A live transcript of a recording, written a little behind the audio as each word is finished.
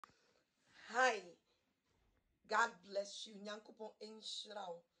God bless you. Nyankopon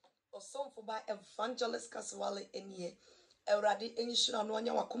enshirao. Osonfo ba Evangelist Kasawale enie. Eurade enshirao no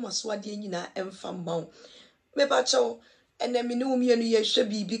anya wakoma so ade nyina emfa mbaw. Meba chaw enemi no mienu ye hwe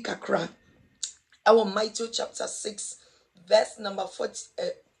bibi kakra. Our Matthew chapter 6 verse number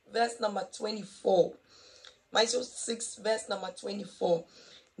 24. Matthew 6 verse number 24.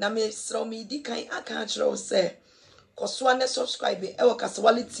 Na me sro me di kan aka chiro se koswa ne subscribe e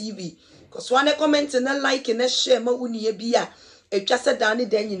Kasawale TV. Koswa ne comment na like na share ma wuniye bia etwa se dan ne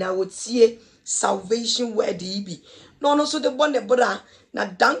dan nyina wotie salvation word ibi no so de bonne bra na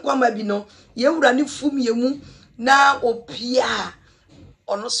dan kwama bi no ye wura ne fumie mu na opia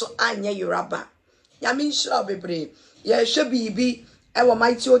ono so anya yoraba ya min shira bebre ye hwe bibi e wo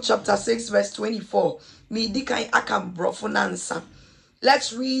Matthew chapter 6 verse 24 me di kan akam brofo nansa.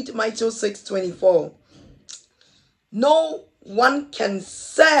 Let's read Matthew 6:24. No one can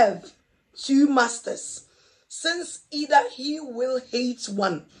serve two masters, since either he will hate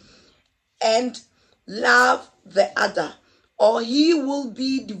one and love the other, or he will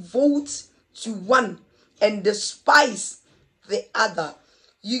be devoted to one and despise the other.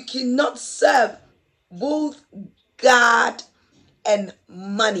 You cannot serve both God and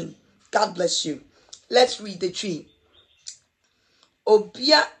money. God bless you. Let's read the tree.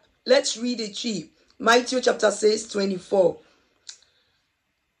 Let's read the tree. Matthew chapter 6:24.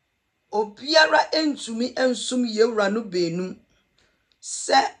 Obiara entumi ensum yewura no benu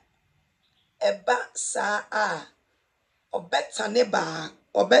se eba saa a obetane ba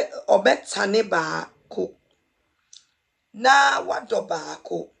ko na wado ba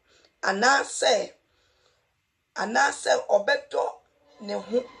ko anase obedo ne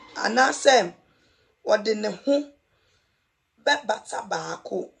ho anase wode ne ho bebata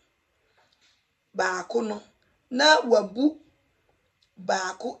baako no na wabu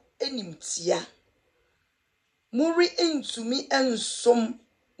baako enimtia muri entumi ensom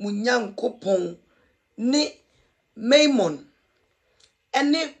munyankopon ne mamon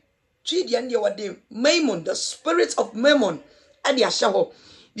ene twidi ne wade mamon, the spirit of mamon and the ashaho,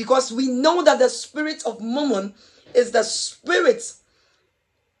 because we know that the spirit of mamon is the spirit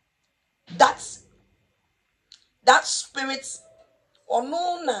that spirit or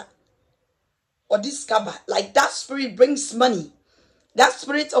no or discover, like that spirit brings money. That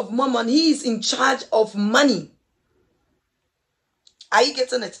spirit of mammon, he is in charge of money. Are you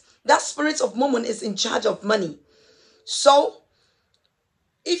getting it? That spirit of mammon is in charge of money. So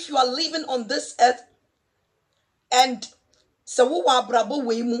if you are living on this earth and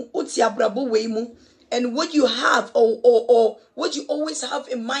and what you have or what you always have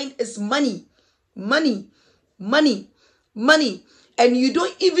in mind is money, and you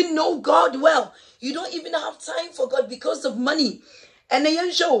don't even know God well. You don't even have time for God because of money. And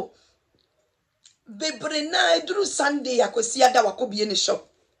then show bebrena duru Sunday akwesi ada wakobi in the shop.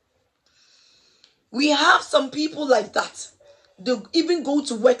 We have some people like that. They even go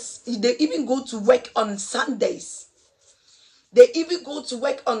to work. They even go to work on Sundays. They even go to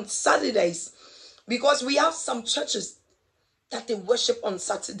work on Saturdays, because we have some churches that they worship on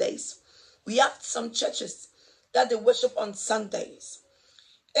Saturdays. We have some churches that they worship on Sundays.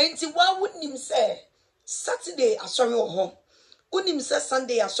 And why wouldn't him say Saturday asori oho? Unim say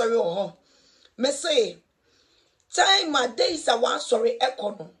Sunday asori oho. Me say time my days are one sorry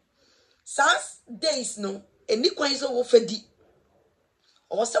ekono. Sans days no eni kwan so wo fadi.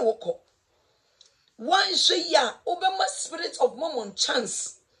 O se woko. One share obema spirit of mammon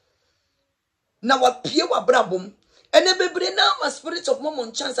chance. Na wa pie wa brabom. Ene bebre na ma spirit of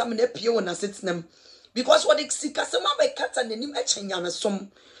mammon chance am na pie wona setnem. Because what sikasema be kata nenim echenya me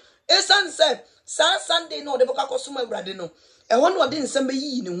som. Esan se sa Sunday no de boka kosoma urade no. E ho no de nsem be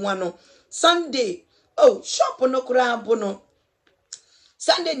yi ni ho ano. Sunday, oh, shop no kura bo no.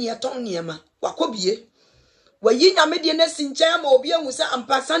 Sunday ni eton niema, wakobie. Wa yi nyame de na sinchen ma obi ahu se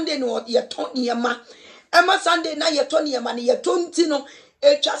ampa Sunday no yeton niema. Ema Sunday na yeton niema ni yeton ti no,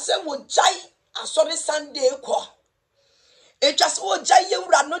 etwa se wo jai asori Sunday ko. Etwa se wo jai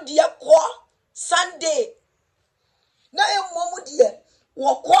yewura no de ko Sunday. Na emomu de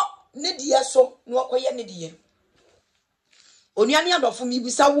wokọ ne de so na wakoye ne de. Onuane adofo mi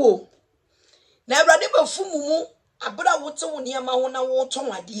bisa wo. Na Awurade ba fumu mu abra wote wo niema ho na wo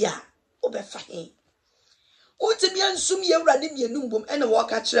ton ade a obefa he. Utimi ansum ye Awurade mienu mbom ene wo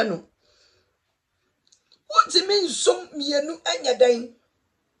ka kire no. Utimi nsum mienu anya dan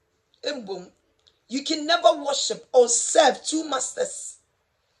embom. You can never worship or serve two masters.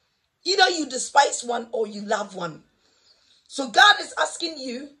 Either you despise one or you love one. So God is asking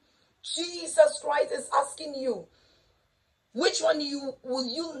you, Jesus Christ is asking you, Which one will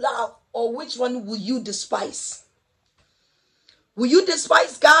you love, or which one will you despise? Will you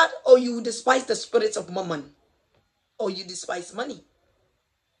despise God, or you will despise the spirit of mammon, or you despise money?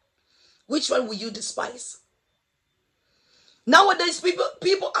 Which one will you despise? Nowadays,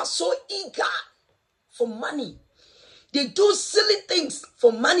 people are so eager for money. They do silly things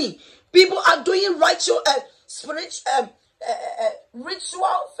for money. People are doing ritual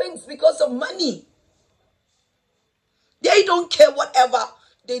things because of money. They don't care whatever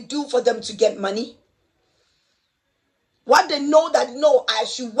they do for them to get money. What they know that, no, I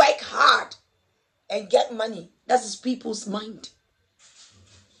should work hard and get money. That is people's mind.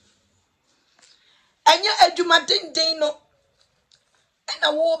 And you edumatin no, and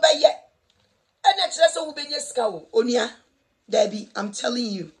a war by yet. And that's also be your scowl. Onia, Debbie, I'm telling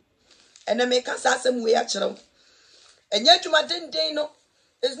you. And I make us ask some way actually. And yet you no.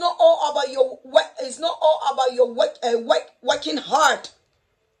 It's not all about your work. It's not all about your working hard.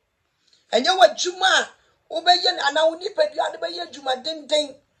 And you what Juma obeyen and I will nip at the other Juma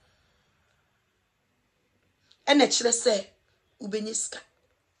ding. And actually say Ubeniska.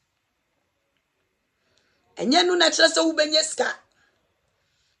 And you know naturally say Ubeniska.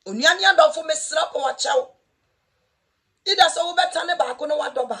 Unyanya do for me slap or chow. It does all better than back on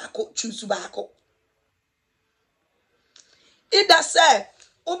what tobacco choose tobacco. It does say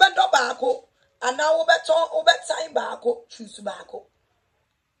Ube tobacco and now over time bacco choose tobacco.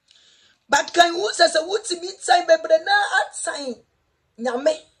 But can you say a wood to meet time bebrena at sign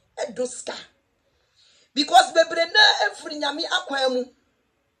Yame and Duska? Because bebrena every Yami aquamu.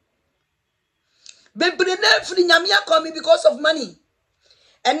 Bebrena every Yami aquami because of money.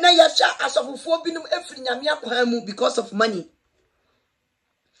 And now Yasha as of binum every Yamia Kwamu because of money.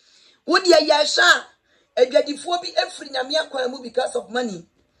 Would ya Yasha a Yadifobi every Yamia Kwamu because of money?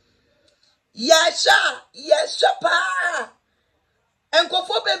 Yasha pa and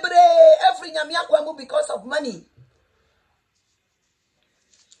Kofobebre every Yamia Kwamu because of money.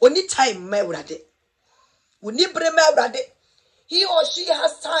 Only time Mebrade. Unibre Mebrade. He or she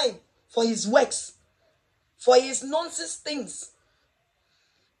has time for his works, for his nonsense things.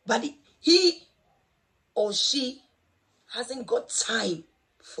 But he or she hasn't got time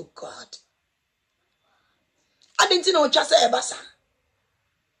for God. I didn't know just say Ebasa.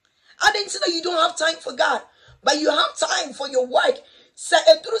 I didn't know you don't have time for God, but you have time for your work. Say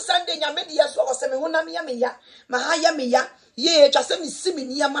through Sunday, Yamedia so se me hona me ya, mahaya me ya. Ye just me simi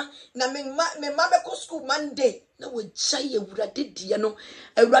niyama na me mama ko school Monday. Na wo jai ewurade dia no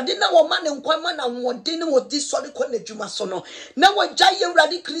ewurade na wo ma ne nkwama na wode ne wodi sori ko na dwuma so no na wo jai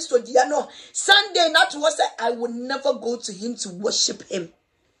ewurade Kristo dia no Sunday not was I will never go to him to worship him.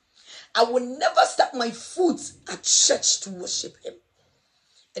 I will never step my foot at church to worship him.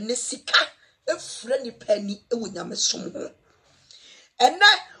 And the sika e freni penny e wo nyame som ho. And na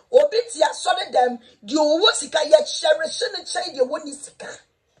obitia sori dem di owo sika ye cherish ne chai di woni sika.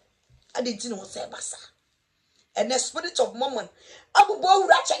 I didn't know say basa. And the spirit of mammon, Abu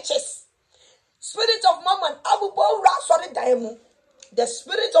Bora churches. Spirit of mammon, Abu Bora sorry diamond. The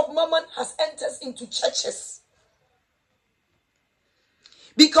spirit of mammon has entered into churches.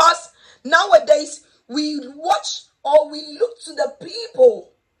 Because nowadays we watch or we look to the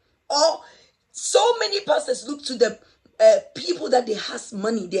people, or so many pastors look to the people that they have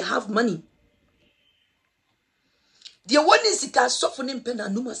money. The one is it has softening pen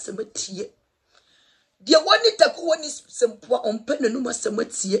and numa cemetery. The one is simple on pen and numa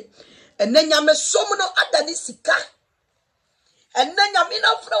cemetery. And then yame somono adani sika. And then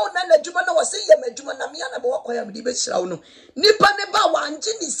yamina flow nana jumana was say yamejuma namiana bawako yam dibesrauno. Nipa neba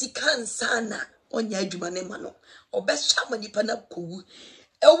wanjini sikan sana. Onya jumane mano. Obeshama nipa na kuwu.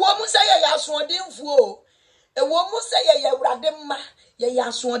 E womu say ya yaswodinfuo. E womu say ya radema. Ya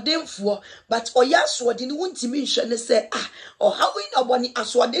aswodinfuo. But oya aswodin wuntimi nhwe say or how we no boni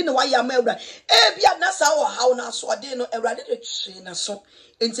aswodin no waya mawra. Bia na sa o how na aswodin no ewrade de twe na so.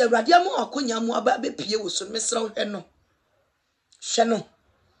 Enti ewrade amu akonya mu aba be pie wo so mesra hwe no. Hwe no.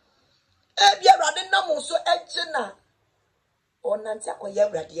 Bia ewrade na mo so egina. Onante akoya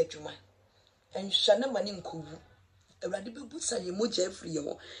ewrade adwuma. Enhwe na mani nkowu. Ewrade be busa ye moja afri ye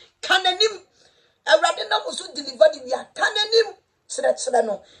ho. Kananim ewrade na mo so deliver di bia kananim Chira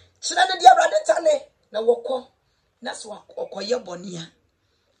no dia brade tane na woko na so akoye bonia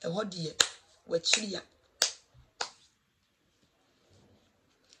e hodie wachiri ya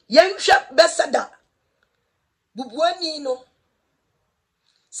yenhwe besada bubuani no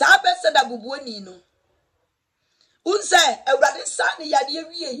sa besada bubuani no unse ewrade sa ne yade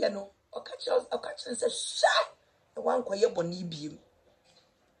awie ye no okachi se sha e wan koye boni biem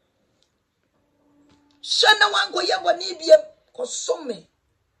Shana wan go ye boni biem kosome.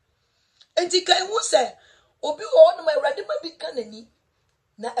 Enti kan hu se obi wo no ma awrade ma bi kanani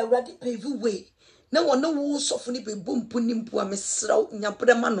na awrade pave way na wono wo sofo ni be bompu ni mpu amesraw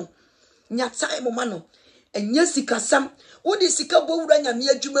nyabrema no nya time ma no enya sikasam wodi sika bo wura nyame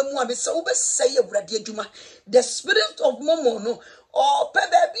adwuma mu amesa wo beseye awrade adwuma. The spirit of mamon no o pe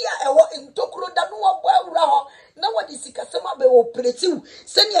ba bia ewo ntokro da no wo awura ho na wodi sikasam abe operate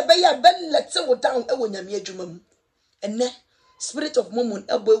se ne be ya belete wo down ewo nyame adwuma mu. Enne spirit of mamon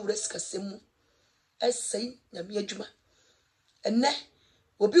abo awura sikasam mu esay nyame adwuma. Enne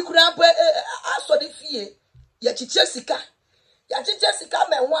obi kura ba asode fie ya chiche sika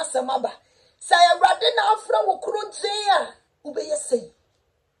me ho asem aba say awrade na afra wo kro nten a wo be yesay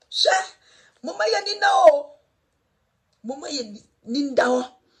sha mama ye ni na o mama ye ni nda ho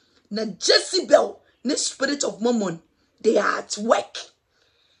na Jezebel the spirit of mamon they are at work.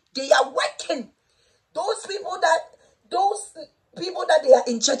 They are working. Those people that they are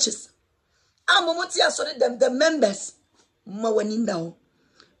in churches. Amomoti asore them the members mawaninda ho.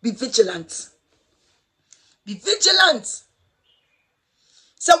 Be vigilant. Be vigilant.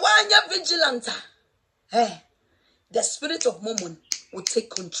 So why are you vigilant? Hey, the spirit of mamon will take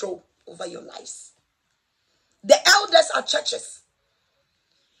control over your lives. The elders are churches.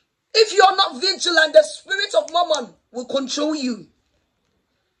 If you're not vigilant, the spirit of mamon will control you.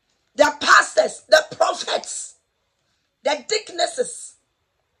 The pastors, the prophets, the deaconesses,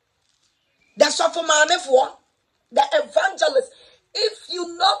 the sophomore, the evangelists. If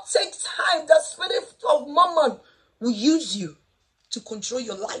you not take time, the spirit of mamon will use you to control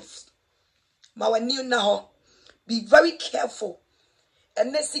your life. Mawani now, be very careful.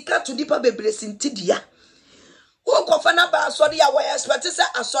 And nesika to deeper be blessing tidia. O kofana ba sorry we expect say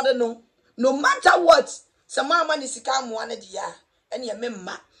asore no matter what. Sama man nisika mo ane dia. Ene ye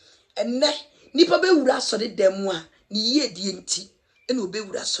memma. Enne nipa be wura sore dem a ni ye die nti. Ene obe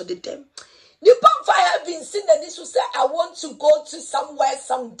wura sore dem. Nipa have been seen and this will say I want to go to somewhere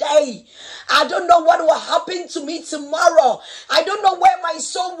someday. I don't know what will happen to me tomorrow. I don't know where my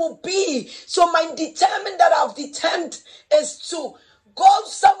soul will be. So my determined that I've determined is to go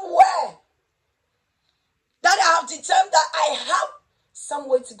somewhere. That I have determined that I have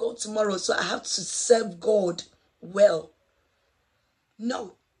somewhere to go tomorrow. So I have to serve God well.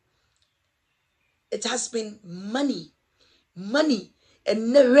 No. It has been money. Money.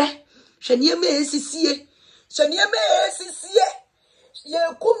 And never. Shanyeme esisie. Ye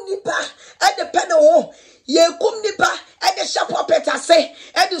kum nipa. E de pene ho. Ye kum nipa. E de shapo petase.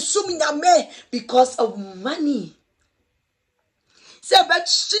 E de sumi nyame. Because of money. Se bet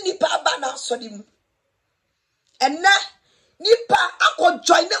nipa bana sodim. And na nipa akko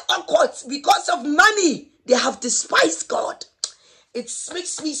join occult because of money. They have despised God. It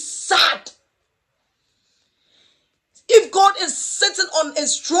makes me sad. If God is sitting on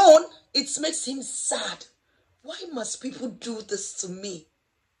his throne, it makes him sad. Why must people do this to me?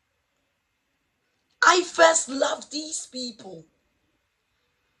 I first love these people.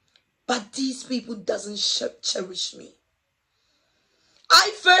 But these people doesn't cherish me.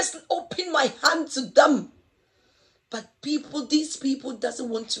 I first open my hand to them. But these people doesn't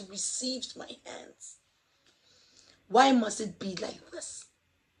want to receive my hands. Why must it be like this?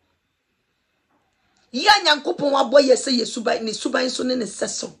 We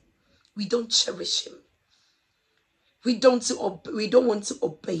don't cherish him. We don't want to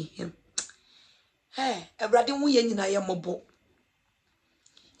obey him. Hey, everybody mu yen na ye mobo.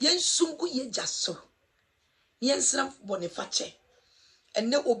 Yen sungu ye jaso. Yen sram bonifache.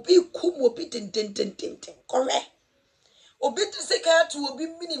 Enne obi kum obi den. Correct. Obi to say kaya to obi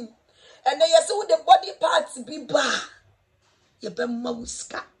minim. Enne ye say the body parts be ba. Ye be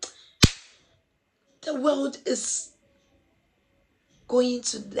mawuska. The world is going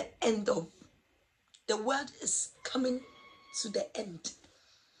to the end of. The world is coming to the end.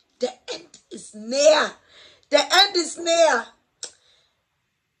 The end is near. The end is near.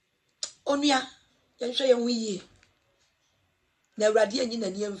 Onya, yansha yanwiye. Na Awurade anyi na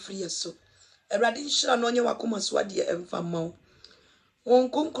ne amfiri so. Awurade nhyira no onye wakoma so ade emfa mawo. Won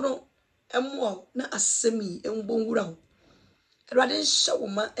konkro emmo na asemi embonwura ho. Awurade nhyɛ wo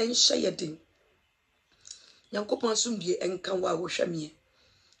ma enhyɛ yeden. Yankopon sumdie enka wa wo hwamie.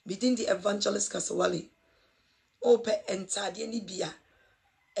 Within the Evangelist Kasawale. Ope entade ni bia.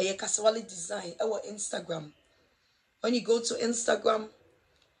 Eye Kasawale design our Instagram. When you go to Instagram,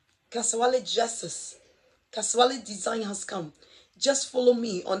 Kasawale dresses. Kasawale design has come. Just follow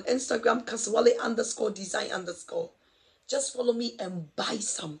me on Instagram, Kasawale_design_. Just follow me and buy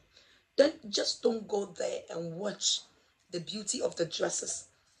some. Then just don't go there and watch the beauty of the dresses.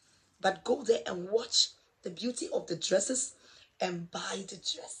 but go there and watch the beauty of the dresses and buy the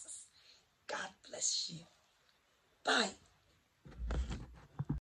dresses. God bless you. Bye.